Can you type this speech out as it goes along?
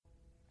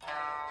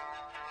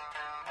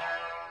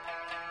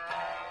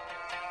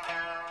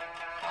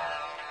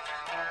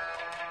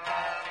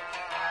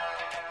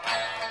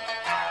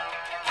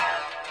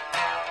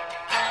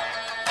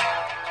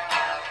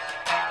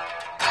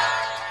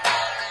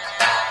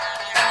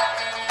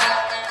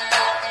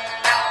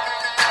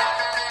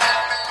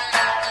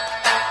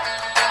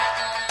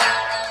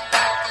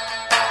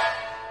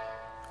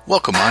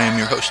Welcome, I am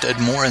your host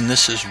Ed Moore, and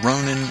this is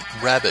Ronin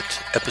Rabbit,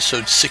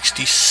 episode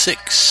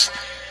 66.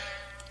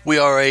 We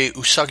are a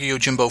Usagi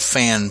Yojimbo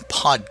fan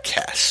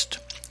podcast.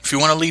 If you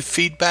want to leave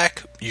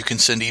feedback, you can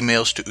send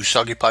emails to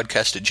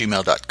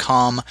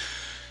usagipodcast@gmail.com.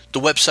 The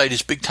website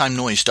is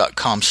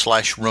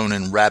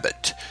bigtimenoise.com/Ronin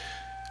Rabbit.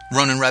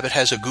 Ronin Rabbit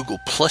has a Google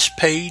Plus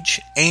page,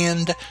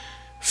 and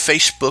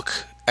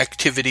Facebook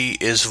activity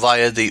is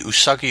via the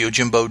Usagi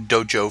Yojimbo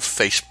Dojo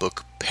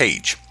Facebook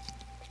page.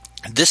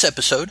 This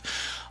episode,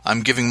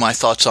 I'm giving my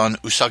thoughts on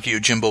Usagi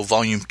Yojimbo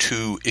Volume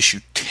 2, Issue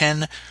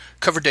 10,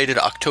 cover dated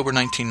October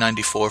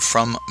 1994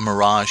 from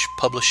Mirage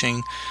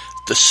Publishing.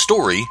 The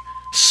story,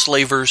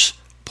 Slavers,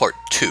 Part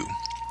 2.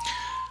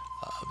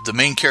 The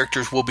main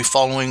characters we'll be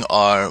following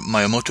are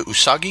Miyamoto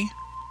Usagi,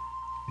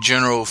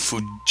 General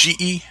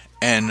Fujii,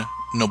 and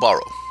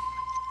Nobaro.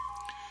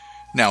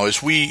 Now,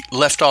 as we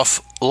left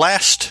off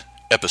last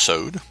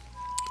episode,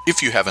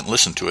 if you haven't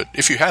listened to it,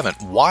 if you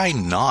haven't, why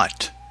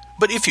not?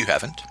 But if you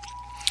haven't,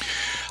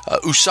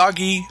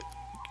 Usagi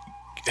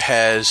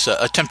has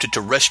attempted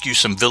to rescue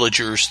some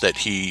villagers that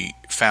he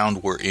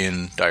found were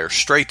in dire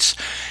straits,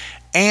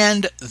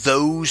 and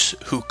those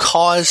who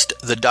caused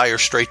the dire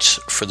straits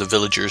for the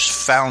villagers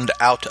found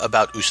out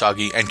about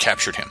Usagi and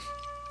captured him.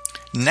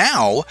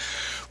 Now,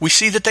 we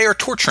see that they are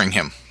torturing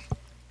him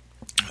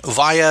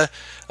via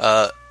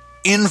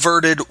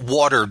inverted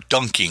water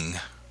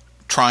dunking,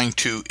 trying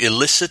to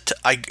elicit,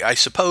 I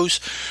suppose,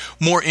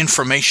 more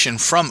information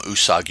from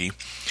Usagi.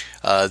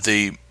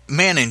 The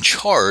man in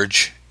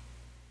charge,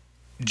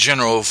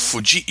 General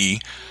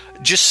Fujii,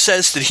 just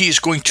says that he is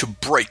going to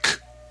break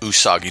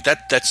Usagi.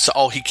 That's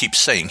all he keeps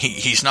saying.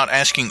 He's not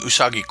asking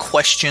Usagi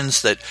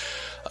questions that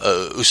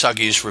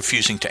Usagi is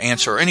refusing to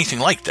answer or anything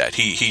like that.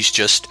 He's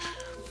just,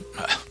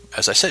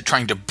 as I said,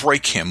 trying to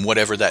break him,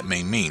 whatever that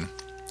may mean.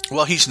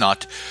 Well, he's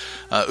not.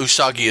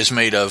 Usagi is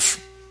made of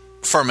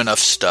firm enough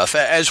stuff.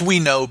 As we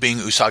know, being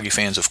Usagi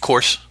fans, of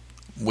course,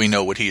 we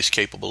know what he is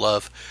capable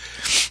of.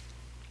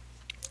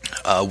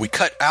 We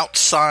cut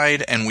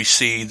outside and we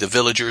see the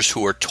villagers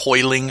who are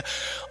toiling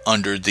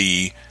under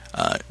the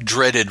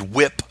dreaded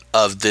whip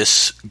of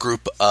this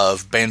group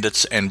of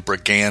bandits and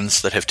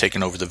brigands that have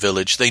taken over the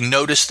village. They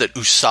notice that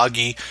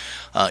Usagi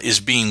is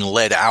being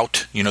led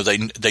out. You know,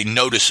 they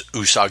notice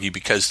Usagi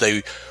because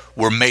they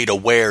were made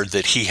aware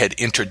that he had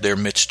entered their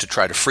midst to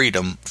try to free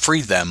them,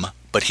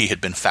 but he had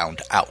been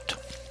found out.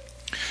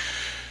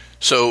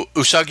 So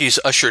Usagi is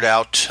ushered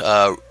out,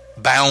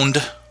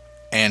 bound,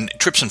 and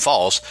trips and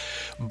falls,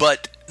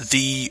 but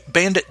the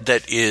bandit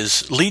that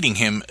is leading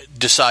him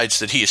decides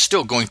that he is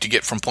still going to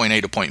get from point A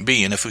to point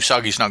B, and if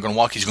Usagi's not going to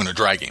walk, he's going to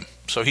drag him.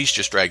 So he's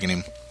just dragging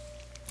him.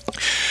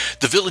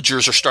 The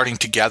villagers are starting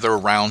to gather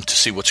around to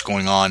see what's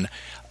going on.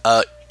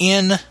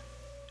 In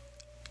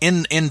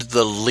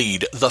the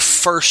lead, the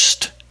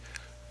first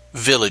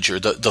villager,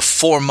 the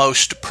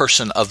foremost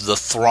person of the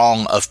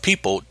throng of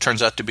people,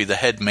 turns out to be the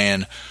head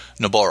man,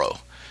 Nobaro.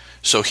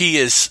 So he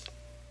is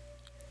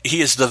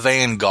the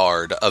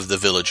vanguard of the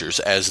villagers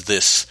as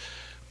this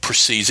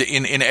proceeds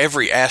in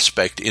every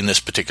aspect in this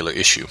particular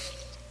issue.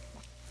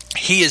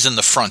 He is in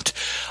the front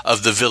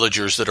of the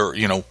villagers that are,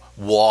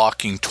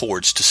 walking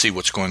towards to see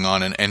what's going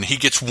on, and he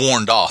gets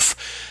warned off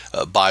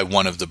by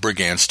one of the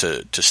brigands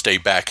to stay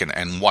back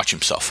and watch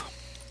himself.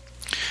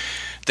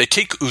 They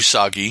take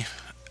Usagi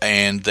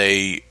and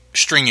they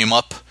string him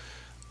up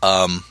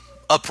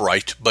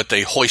upright, but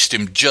they hoist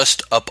him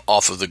just up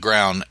off of the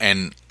ground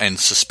and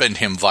suspend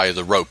him via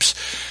the ropes.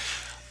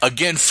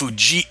 Again,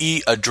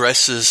 Fujii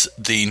addresses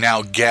the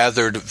now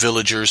gathered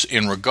villagers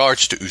in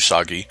regards to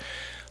Usagi,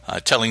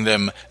 telling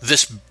them,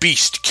 "This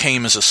beast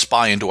came as a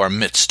spy into our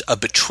midst, a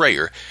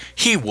betrayer.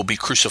 He will be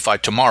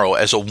crucified tomorrow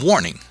as a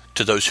warning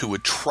to those who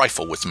would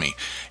trifle with me.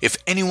 If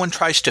anyone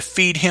tries to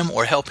feed him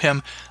or help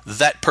him,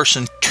 that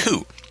person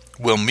too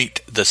will meet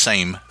the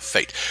same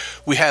fate."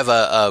 We have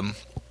a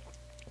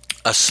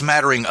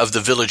smattering of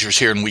the villagers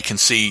here, and we can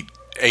see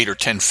 8 or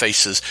 10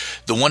 faces.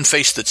 The one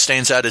face that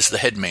stands out is the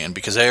headman,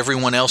 because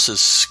everyone else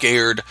is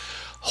scared,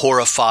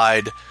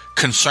 horrified,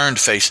 concerned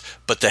face,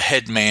 but the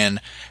headman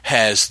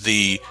has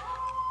the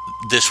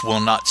 "this will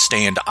not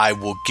stand, I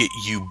will get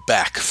you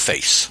back"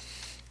 face.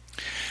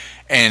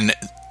 And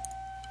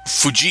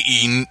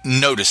Fujii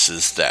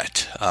notices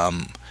that,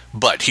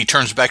 but he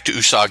turns back to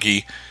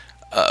Usagi,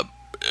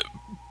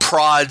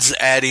 prods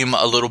at him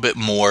a little bit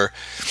more,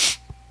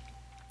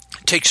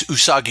 takes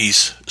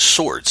Usagi's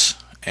swords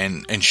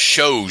and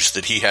shows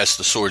that he has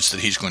the swords,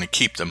 that he's going to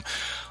keep them.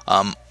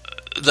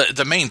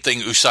 The main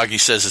thing Usagi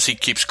says is he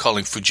keeps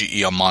calling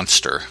Fujii a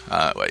monster.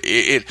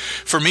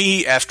 For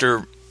me,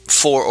 after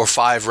 4 or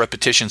 5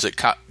 repetitions, it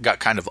got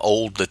kind of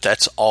old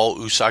that's all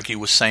Usagi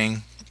was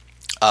saying.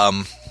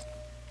 The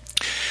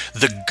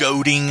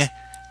goading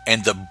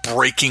and the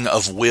breaking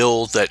of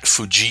will that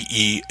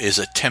Fujii is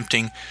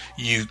attempting,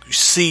 you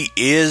see,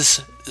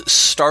 is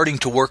starting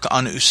to work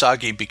on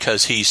Usagi,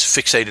 because he's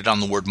fixated on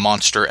the word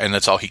monster, and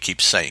that's all he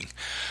keeps saying.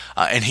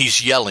 And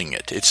he's yelling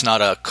it. It's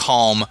not a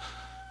calm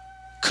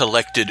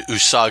collected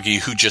Usagi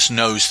who just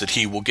knows that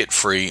he will get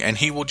free, and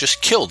he will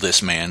just kill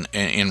this man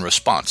in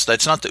response.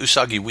 That's not the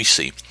Usagi we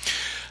see.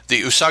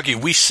 The Usagi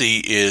we see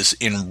is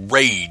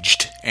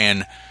enraged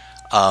and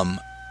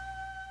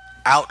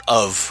out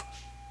of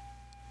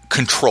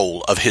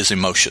control of his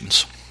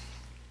emotions.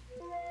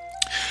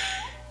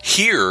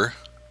 Here,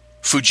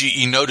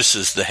 Fujii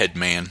notices the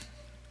headman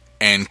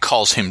and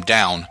calls him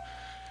down,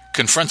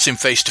 confronts him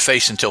face to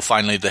face until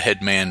finally the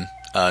headman,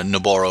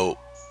 Noboro,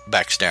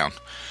 backs down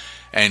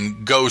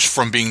and goes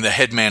from being the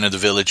headman of the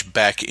village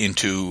back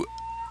into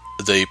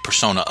the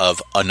persona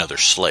of another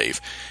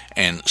slave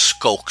and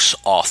skulks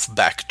off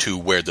back to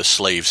where the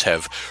slaves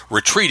have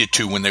retreated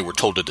to when they were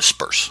told to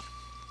disperse.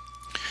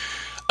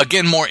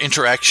 Again, more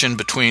interaction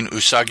between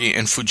Usagi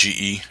and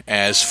Fujii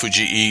as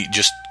Fujii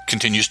just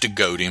continues to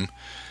goad him.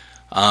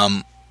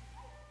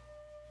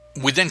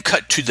 We then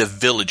cut to the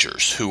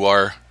villagers who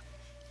are,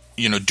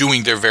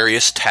 doing their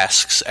various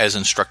tasks as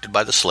instructed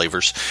by the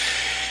slavers.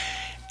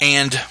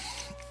 And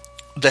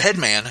the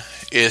headman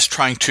is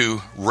trying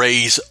to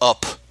raise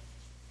up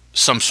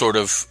some sort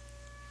of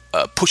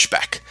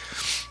pushback.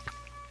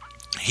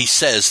 He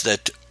says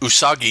that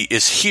Usagi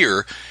is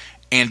here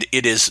and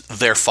it is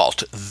their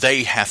fault.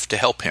 They have to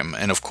help him.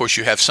 And of course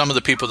you have some of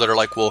the people that are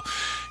like, well,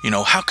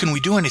 how can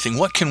we do anything?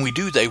 What can we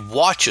do? They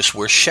watch us.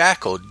 We're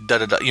shackled.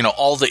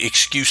 All the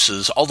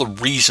excuses, all the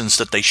reasons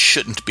that they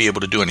shouldn't be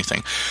able to do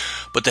anything.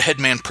 But the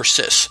headman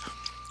persists.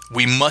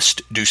 We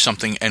must do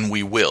something, and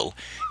we will.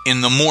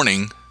 In the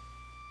morning,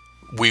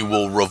 we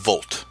will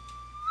revolt.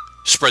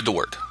 Spread the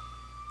word.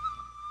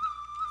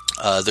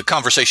 The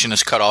conversation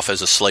is cut off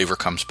as a slaver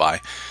comes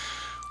by.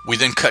 We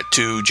then cut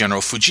to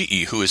General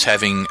Fujii, who is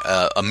having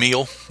a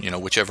meal,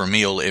 whichever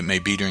meal it may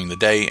be during the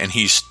day, and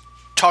he's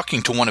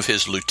talking to one of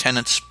his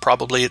lieutenants,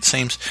 probably it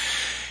seems,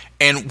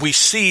 and we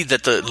see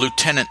that the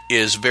lieutenant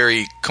is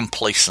very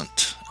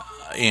complacent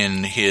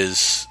in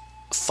his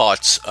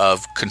thoughts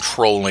of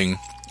controlling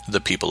the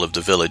people of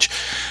the village,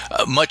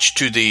 much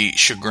to the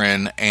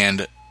chagrin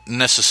and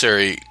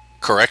necessary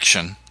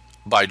correction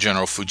by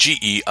General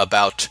Fujii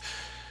about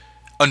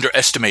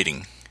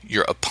underestimating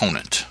your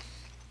opponent.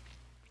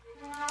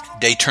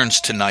 Day turns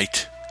to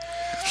night.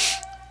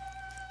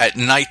 At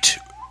night,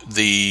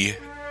 the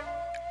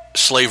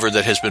slaver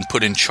that has been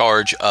put in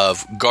charge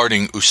of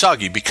guarding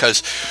Usagi,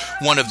 because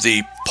one of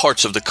the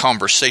parts of the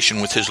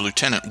conversation with his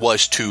lieutenant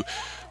was to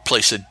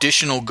place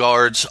additional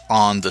guards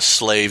on the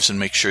slaves and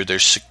make sure they're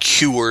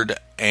secured,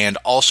 and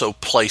also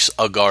place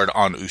a guard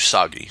on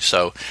Usagi.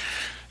 So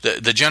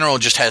the general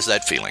just has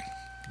that feeling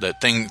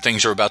that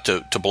things are about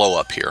to blow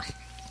up here.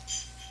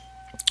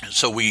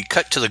 So we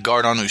cut to the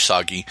guard on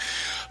Usagi,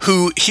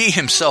 who he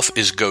himself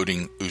is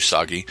goading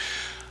Usagi.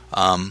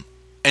 And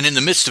in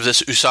the midst of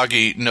this,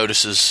 Usagi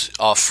notices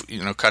off,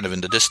 kind of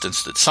in the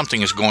distance, that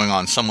something is going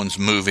on. Someone's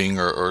moving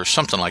or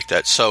something like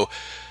that. So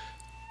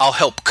I'll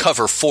help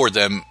cover for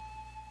them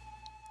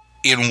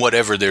in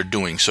whatever they're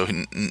doing. So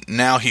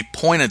now he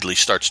pointedly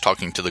starts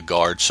talking to the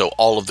guard. So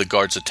all of the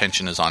guard's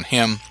attention is on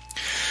him.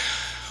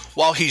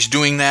 While he's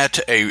doing that,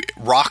 a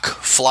rock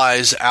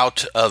flies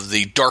out of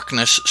the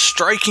darkness,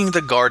 striking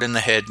the guard in the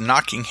head,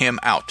 knocking him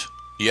out.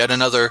 Yet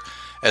another,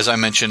 as I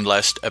mentioned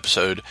last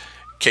episode,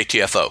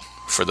 KTFO,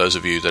 for those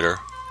of you that are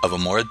of a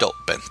more adult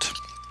bent.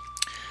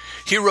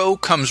 Hiro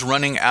comes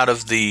running out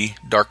of the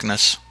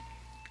darkness,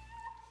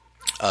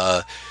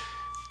 cuts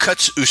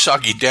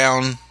Usagi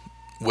down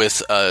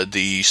with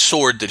the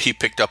sword that he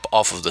picked up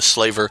off of the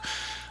slaver.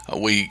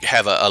 We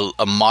have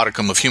a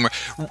modicum of humor.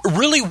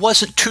 Really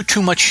wasn't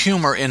too much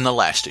humor in the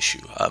last issue.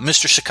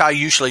 Mr. Sakai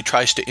usually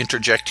tries to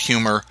interject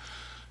humor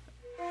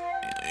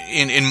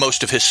in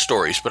most of his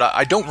stories, but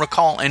I don't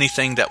recall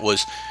anything that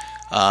was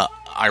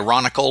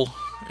ironical,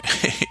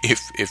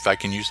 if I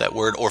can use that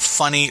word, or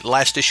funny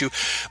last issue.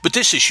 But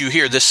this issue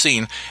here, this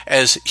scene,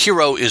 as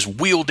Hiro is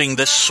wielding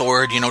this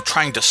sword,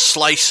 trying to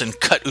slice and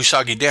cut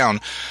Usagi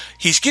down,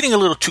 he's getting a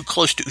little too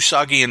close to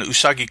Usagi, and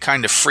Usagi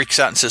kind of freaks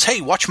out and says, "Hey,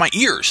 watch my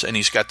ears!" And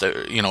he's got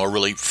a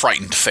really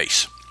frightened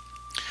face.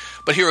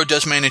 But Hiro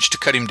does manage to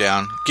cut him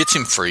down, gets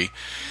him free,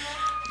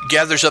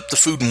 gathers up the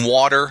food and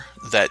water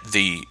that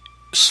the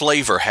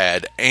slaver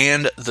had,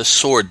 and the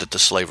sword that the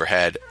slaver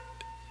had.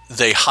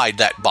 They hide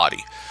that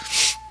body.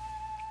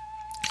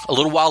 A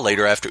little while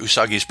later, after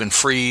Usagi's been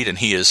freed and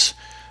he is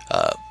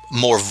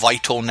more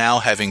vital now,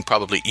 having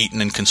probably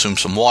eaten and consumed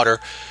some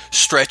water,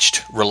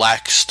 stretched,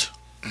 relaxed,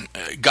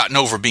 gotten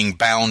over being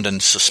bound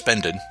and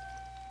suspended,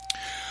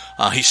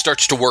 he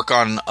starts to work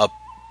on a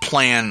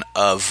plan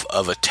of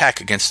attack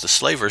against the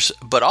slavers,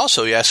 but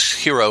also he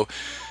asks Hiro,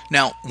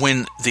 now,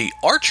 when the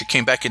archer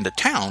came back into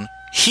town,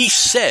 he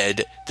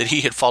said that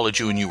he had followed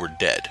you and you were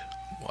dead.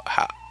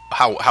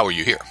 How are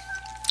you here?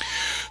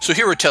 So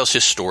Hiro tells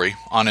his story.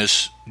 On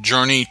his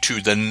journey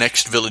to the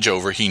next village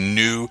over, he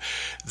knew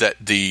that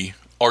the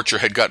archer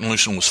had gotten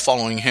loose and was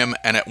following him,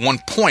 and at one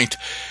point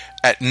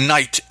at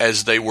night,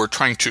 as they were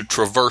trying to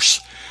traverse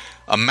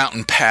a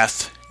mountain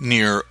path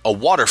near a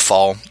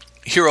waterfall,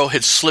 Hiro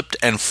had slipped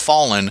and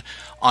fallen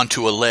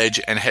onto a ledge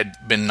and had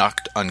been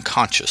knocked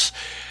unconscious.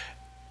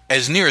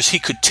 as near as he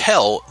could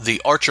tell,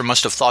 the archer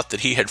must have thought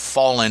that he had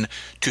fallen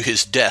to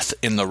his death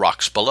in the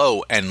rocks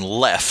below and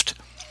left.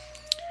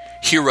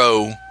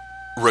 Hiro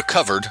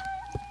recovered,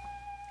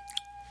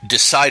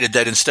 decided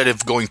that instead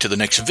of going to the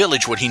next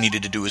village, what he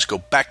needed to do is go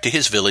back to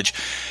his village,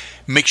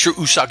 make sure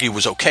Usagi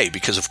was okay,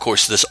 because of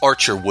course this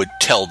archer would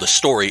tell the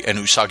story and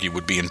Usagi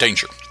would be in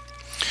danger.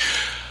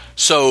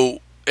 So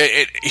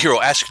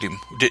Hiro asked him,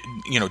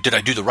 did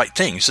I do the right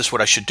thing? Is this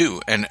what I should do?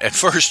 And at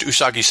first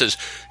Usagi says,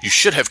 you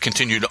should have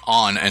continued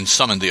on and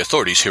summoned the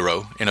authorities,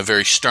 Hiro, in a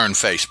very stern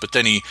face. But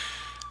then he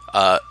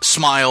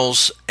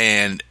smiles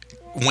and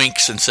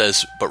winks and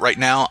says, but right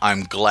now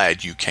I'm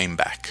glad you came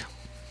back.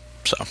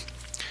 So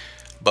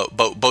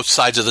both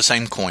sides of the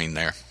same coin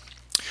there.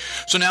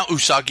 So now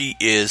Usagi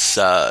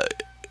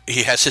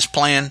he has his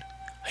plan.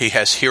 He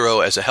has Hiro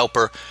as a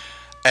helper.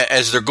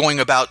 As they're going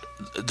about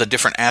the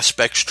different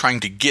aspects, trying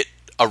to get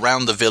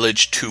around the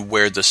village to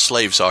where the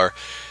slaves are,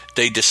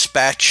 they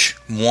dispatch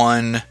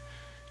 1,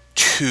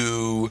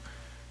 2,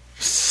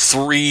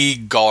 3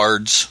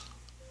 guards.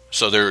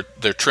 So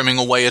they're trimming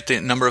away at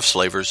the number of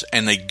slavers,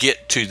 and they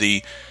get to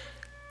the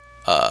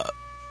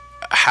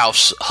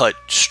house, hut,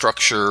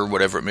 structure,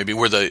 whatever it may be,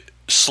 where the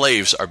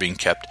slaves are being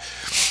kept.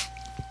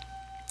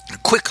 A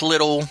quick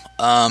little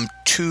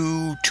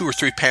 2 or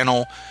 3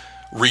 panel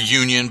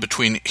reunion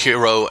between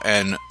Hiro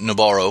and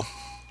Nobaro.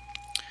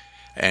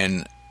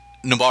 And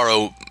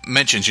Nobaro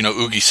mentions,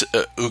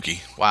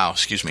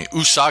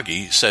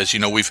 Usagi says,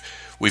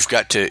 we've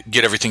got to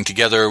get everything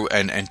together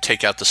and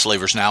take out the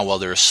slavers now while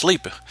they're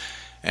asleep.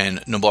 And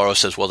Nobaro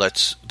says, well,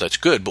 that's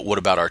good, but what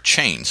about our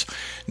chains?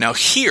 Now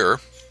here,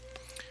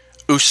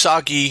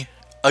 Usagi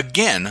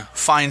again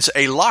finds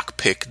a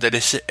lockpick that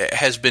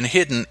has been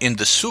hidden in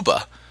the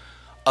suba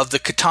of the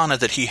katana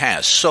that he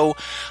has. So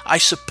I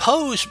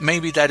suppose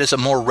maybe that is a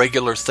more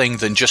regular thing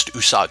than just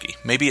Usagi.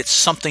 Maybe it's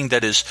something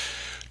that is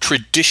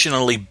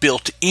traditionally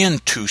built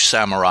into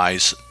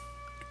samurai's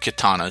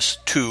katanas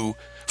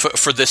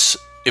for this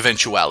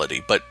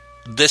eventuality. But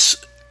this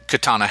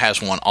katana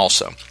has one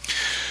also.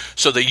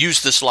 So they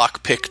use this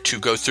lockpick to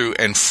go through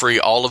and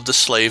free all of the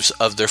slaves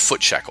of their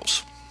foot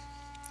shackles.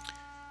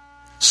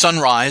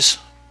 Sunrise,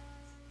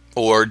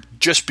 or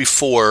just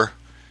before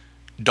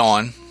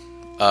dawn,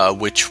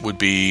 which would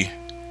be,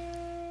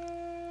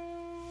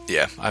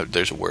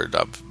 there's a word,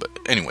 but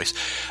anyways,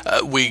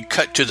 we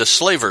cut to the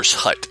slaver's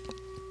hut,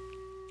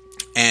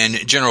 and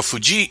General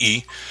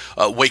Fujii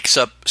wakes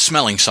up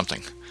smelling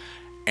something,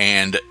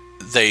 and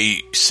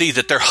they see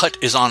that their hut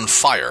is on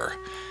fire.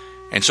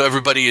 And so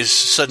everybody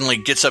suddenly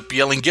gets up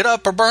yelling, get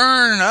up or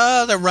burn!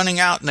 They're running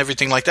out and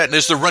everything like that. And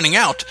as they're running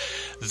out,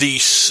 the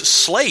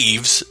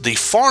slaves, the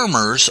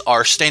farmers,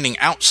 are standing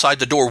outside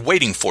the door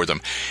waiting for them.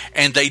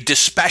 And they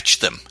dispatch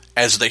them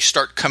as they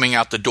start coming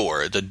out the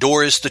door. The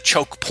door is the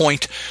choke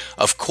point.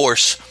 Of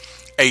course,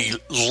 a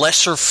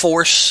lesser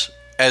force,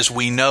 as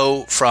we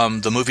know from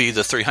the movie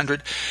The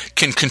 300,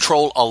 can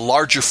control a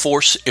larger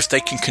force if they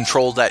can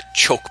control that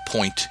choke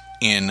point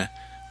in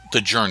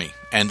the journey.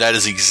 And that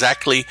is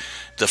exactly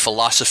the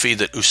philosophy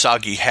that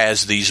Usagi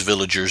has these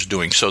villagers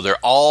doing. So they're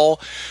all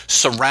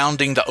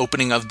surrounding the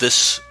opening of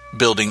this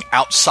building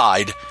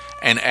outside,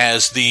 and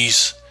as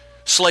these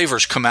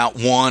slavers come out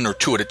 1 or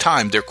 2 at a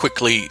time, they're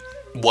quickly,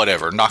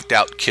 knocked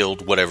out,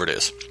 killed, whatever it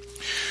is.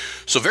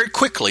 So very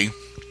quickly,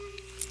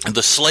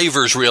 the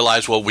slavers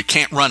realize, well, we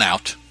can't run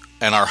out,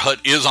 and our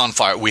hut is on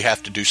fire. We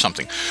have to do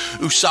something.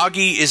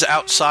 Usagi is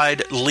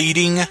outside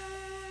leading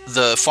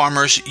the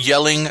farmers,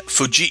 yelling,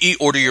 Fujii,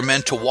 order your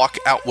men to walk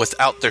out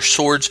without their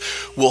swords.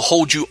 We'll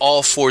hold you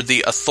all for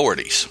the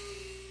authorities.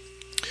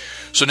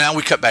 So now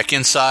we cut back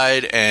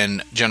inside,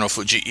 and General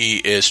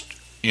Fujii is,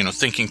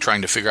 thinking,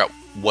 trying to figure out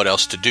what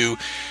else to do.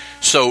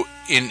 So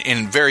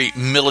in very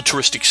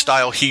militaristic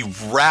style, he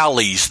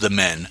rallies the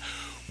men.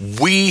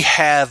 We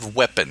have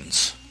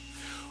weapons.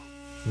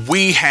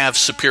 We have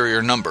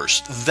superior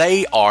numbers.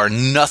 They are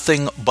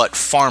nothing but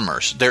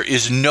farmers. There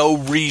is no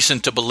reason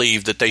to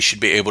believe that they should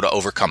be able to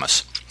overcome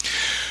us.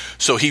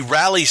 So he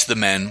rallies the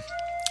men.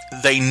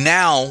 They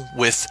now,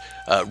 with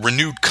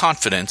renewed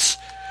confidence,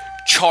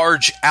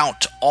 charge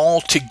out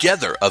all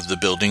together of the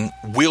building,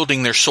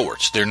 wielding their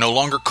swords. They're no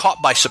longer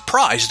caught by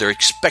surprise. They're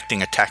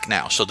expecting attack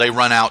now. So they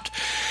run out.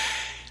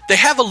 They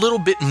have a little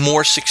bit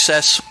more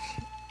success.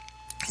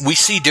 We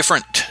see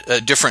different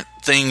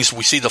things.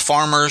 We see the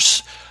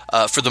farmers,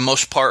 for the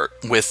most part,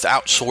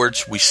 without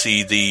swords. We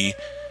see the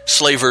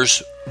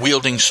slavers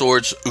wielding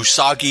swords.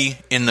 Usagi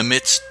in the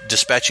midst,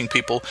 dispatching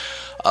people.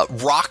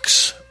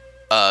 Rocks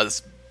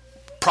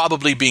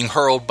probably being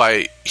hurled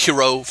by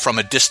Hiro from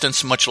a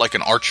distance, much like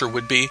an archer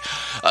would be.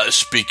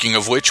 Speaking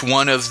of which,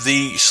 one of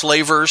the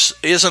slavers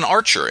is an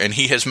archer, and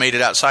he has made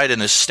it outside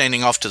and is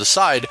standing off to the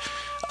side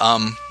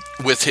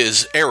with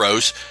his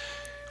arrows,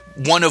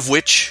 one of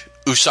which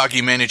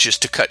Usagi manages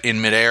to cut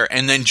in midair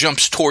and then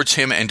jumps towards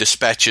him and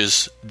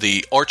dispatches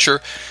the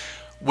archer.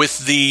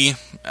 With the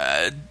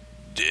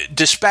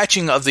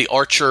dispatching of the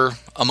archer,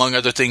 among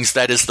other things,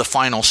 that is the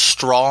final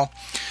straw.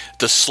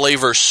 The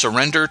slavers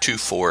surrender. 2,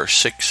 4,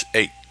 6,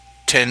 8,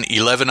 10,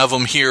 11 of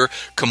them here,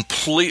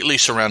 completely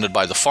surrounded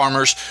by the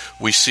farmers.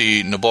 We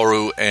see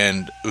Noboru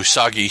and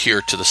Usagi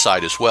here to the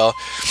side as well.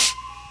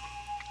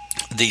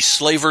 The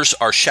slavers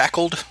are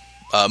shackled,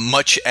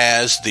 much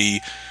as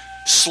the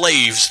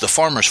slaves, the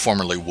farmers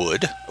formerly were.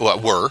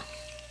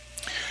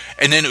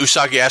 And then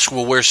Usagi asks,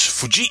 well, where's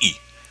Fujii?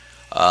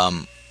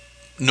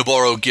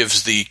 Noboru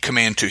gives the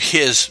command to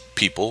his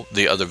people,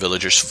 the other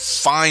villagers,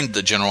 find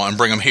the general and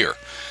bring him here.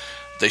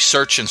 They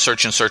search and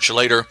search and search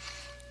later.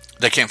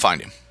 They can't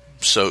find him.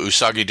 So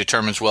Usagi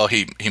determines, well,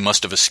 he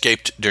must have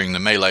escaped during the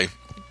melee.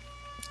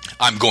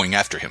 I'm going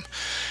after him.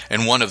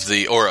 And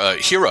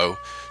hero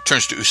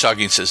turns to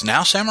Usagi and says,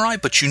 now, samurai,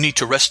 but you need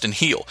to rest and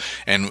heal.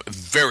 And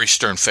very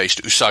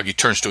stern-faced, Usagi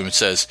turns to him and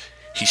says,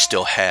 he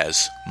still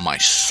has my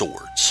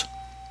swords.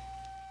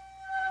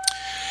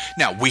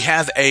 Now, we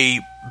have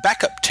a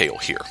backup tale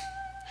here,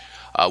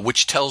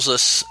 which tells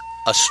us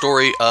a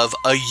story of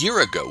a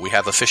year ago. We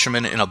have a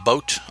fisherman in a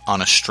boat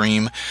on a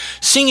stream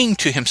singing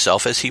to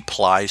himself as he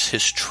plies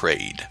his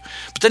trade.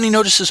 But then he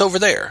notices over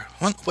there,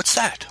 what's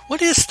that?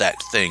 What is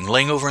that thing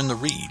laying over in the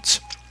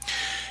reeds?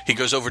 He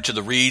goes over to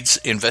the reeds,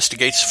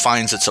 investigates,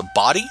 finds it's a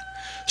body,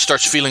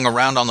 starts feeling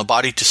around on the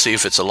body to see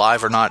if it's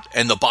alive or not,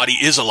 and the body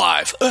is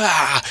alive.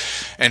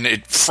 And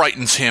it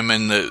frightens him,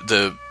 and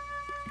the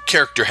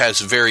character has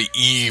a very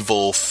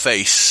evil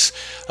face,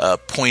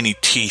 pointy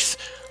teeth,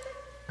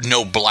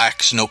 no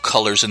blacks, no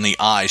colors in the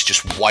eyes,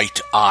 just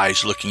white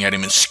eyes looking at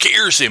him, and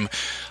scares him,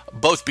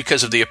 both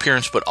because of the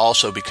appearance, but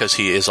also because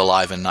he is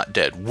alive and not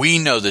dead. We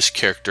know this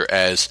character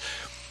as,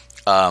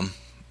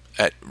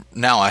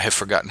 now I have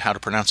forgotten how to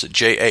pronounce it,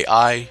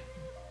 Jai,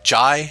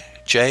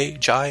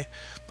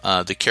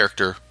 the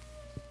character,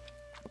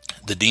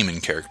 the demon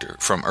character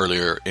from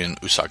earlier in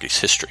Usagi's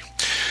history.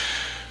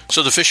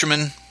 So the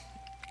fisherman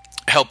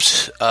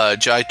helps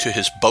Jai to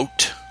his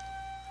boat,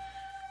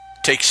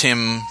 takes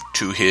him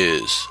to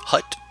his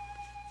hut,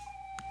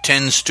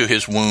 tends to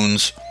his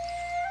wounds.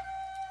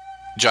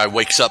 Jai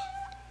wakes up,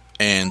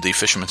 and the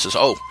fisherman says,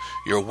 oh,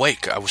 you're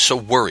awake. I was so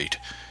worried.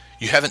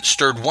 You haven't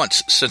stirred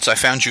once since I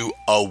found you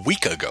a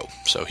week ago.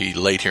 So he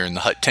laid here in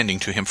the hut tending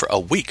to him for a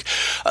week.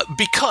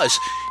 Because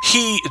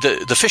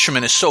the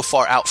fisherman is so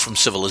far out from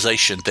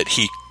civilization that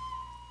he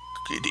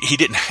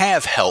didn't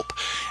have help,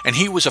 and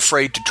he was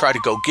afraid to try to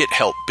go get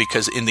help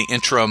because in the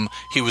interim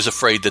he was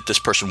afraid that this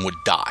person would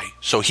die.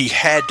 So he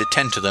had to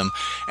tend to them,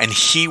 and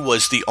he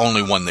was the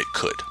only one that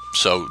could.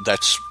 So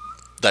that's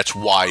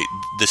why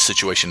this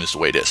situation is the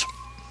way it is.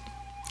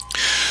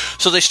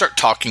 So they start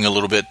talking a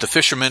little bit. The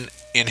fisherman,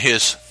 in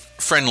his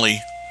friendly,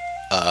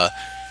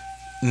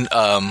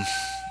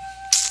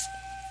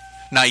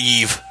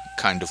 naive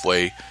kind of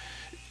way.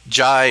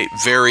 Jai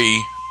very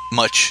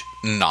much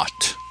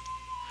not.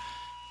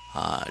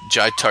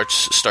 Jai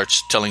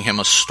starts telling him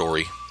a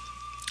story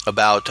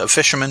about a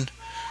fisherman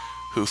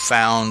who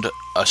found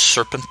a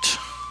serpent,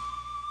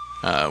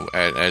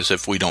 as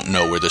if we don't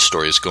know where this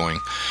story is going,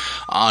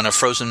 on a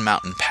frozen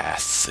mountain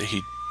path.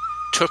 He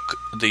took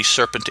the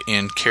serpent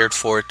in, cared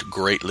for it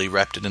greatly,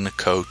 wrapped it in a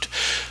coat,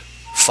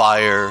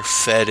 fire,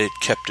 fed it,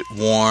 kept it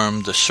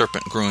warm. The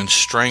serpent grew in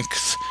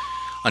strength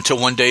until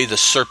one day the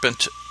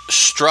serpent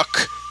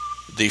struck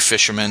the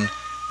fisherman.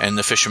 And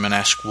the fisherman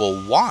asked, well,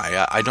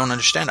 why? I don't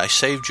understand. I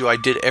saved you. I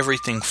did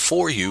everything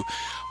for you.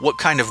 What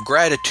kind of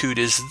gratitude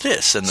is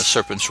this? And the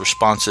serpent's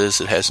response is,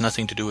 it has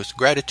nothing to do with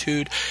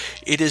gratitude.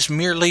 It is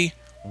merely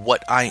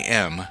what I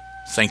am.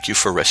 Thank you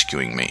for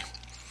rescuing me.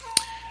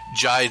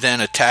 Jai then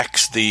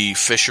attacks the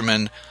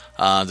fisherman.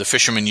 The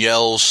fisherman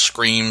yells,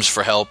 screams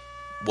for help,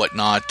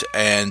 whatnot.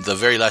 And the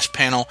very last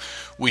panel,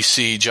 we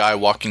see Jai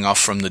walking off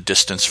from the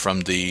distance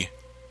from the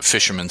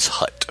fisherman's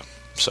hut.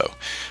 So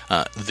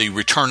the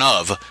return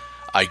of,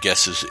 I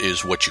guess,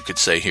 is what you could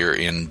say here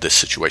in this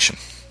situation.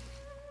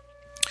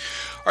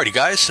 Alrighty,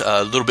 guys,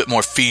 a little bit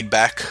more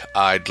feedback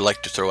I'd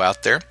like to throw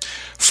out there.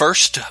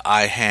 First,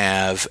 I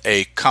have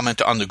a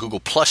comment on the Google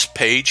Plus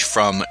page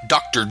from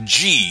Dr.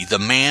 G, the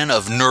man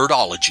of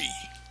nerdology.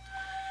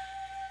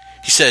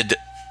 He said,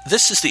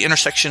 this is the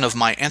intersection of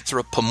my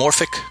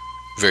anthropomorphic,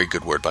 very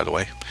good word, by the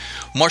way,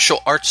 martial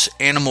arts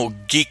animal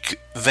geek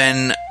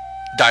Venn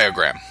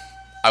diagram.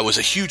 I was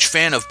a huge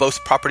fan of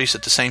both properties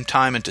at the same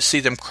time, and to see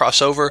them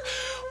cross over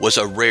was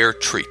a rare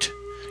treat.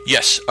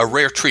 Yes, a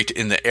rare treat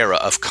in the era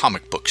of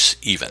comic books,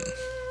 even.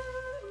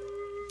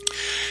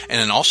 And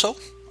then also,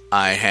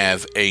 I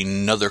have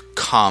another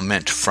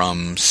comment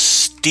from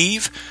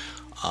Steve.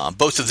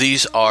 Both of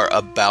these are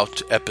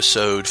about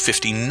episode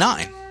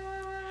 59.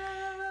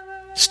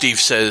 Steve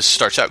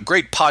starts out,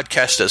 great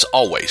podcast as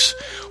always.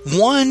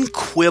 One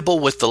quibble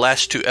with the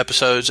last two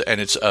episodes,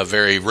 and it's a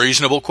very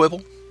reasonable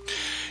quibble.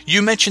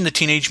 You mentioned the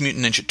Teenage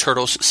Mutant Ninja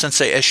Turtles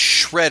sensei as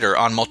Shredder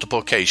on multiple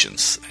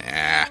occasions.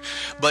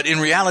 But in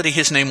reality,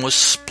 his name was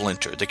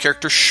Splinter. The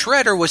character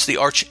Shredder was the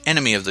arch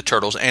enemy of the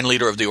Turtles and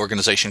leader of the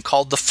organization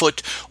called the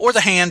Foot, or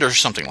the Hand, or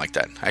something like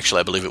that. Actually,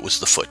 I believe it was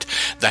the Foot.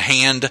 The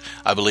Hand,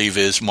 I believe,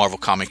 is Marvel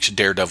Comics,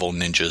 Daredevil,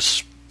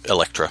 Ninjas,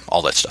 Elektra,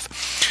 all that stuff.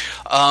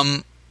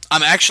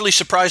 I'm actually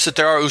surprised that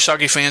there are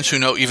Usagi fans who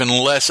know even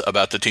less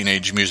about the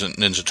Teenage Mutant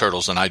Ninja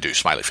Turtles than I do,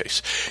 smiley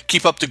face.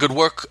 Keep up the good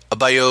work,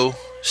 Abayo,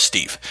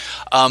 Steve.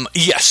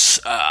 Yes,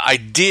 I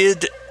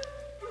did.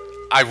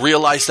 I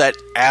realized that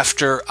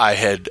after I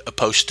had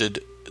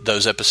posted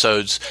those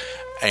episodes,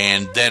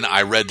 and then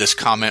I read this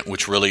comment,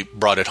 which really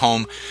brought it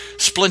home.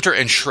 Splinter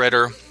and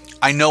Shredder,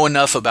 I know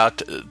enough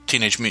about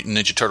Teenage Mutant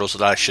Ninja Turtles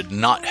that I should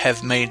not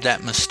have made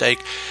that mistake.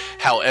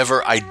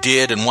 However, I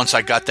did, and once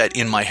I got that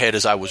in my head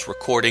as I was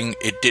recording,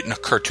 it didn't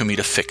occur to me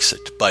to fix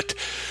it. But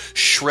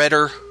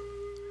Shredder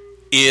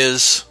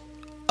is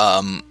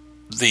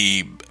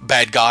the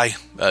bad guy,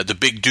 the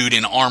big dude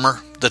in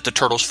armor that the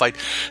Turtles fight.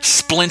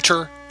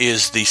 Splinter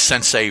is the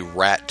sensei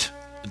rat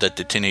that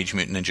the Teenage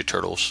Mutant Ninja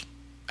Turtles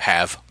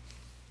have.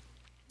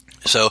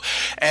 So,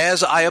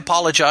 as I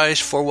apologize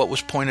for what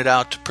was pointed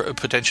out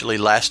potentially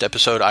last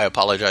episode, I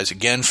apologize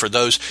again for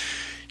those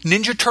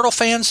Ninja Turtle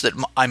fans that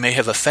I may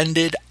have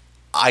offended.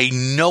 I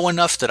know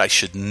enough that I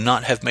should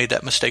not have made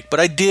that mistake, but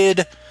I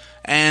did,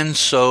 and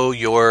so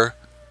your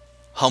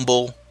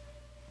humble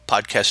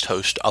podcast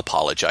host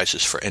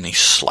apologizes for any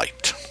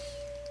slight.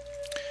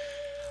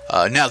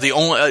 Now, the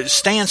only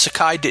Stan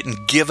Sakai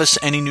didn't give us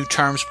any new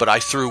terms, but I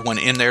threw one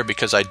in there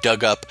because I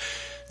dug up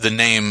the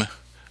name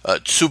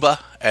Tsuba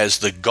as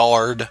the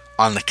guard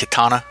on the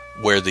katana,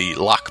 where the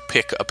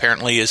lockpick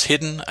apparently is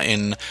hidden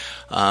in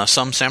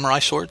some samurai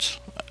swords,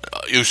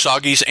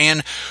 Usagi's,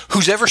 and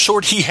whose ever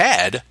sword he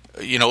had.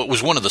 You know, it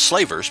was one of the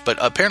slavers, but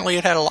apparently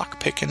it had a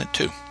lockpick in it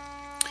too.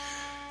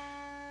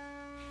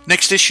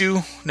 Next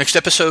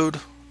episode,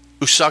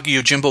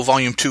 Usagi Yojimbo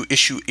Volume 2,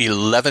 Issue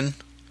 11.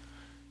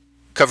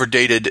 Cover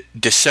dated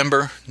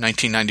December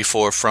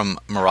 1994 from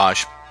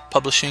Mirage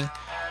Publishing.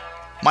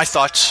 My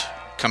thoughts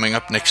coming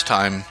up next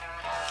time.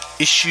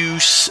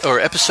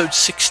 Episode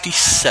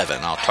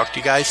 67. I'll talk to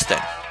you guys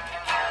then.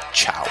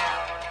 Ciao.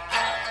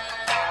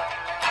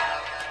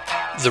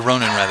 The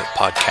Ronin Rabbit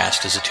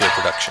podcast is a Teal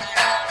production,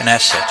 and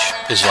as such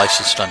is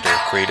licensed under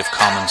Creative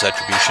Commons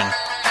Attribution,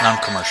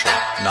 Non-Commercial,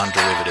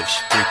 Non-Derivatives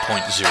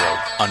 3.0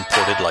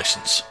 Unported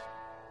License.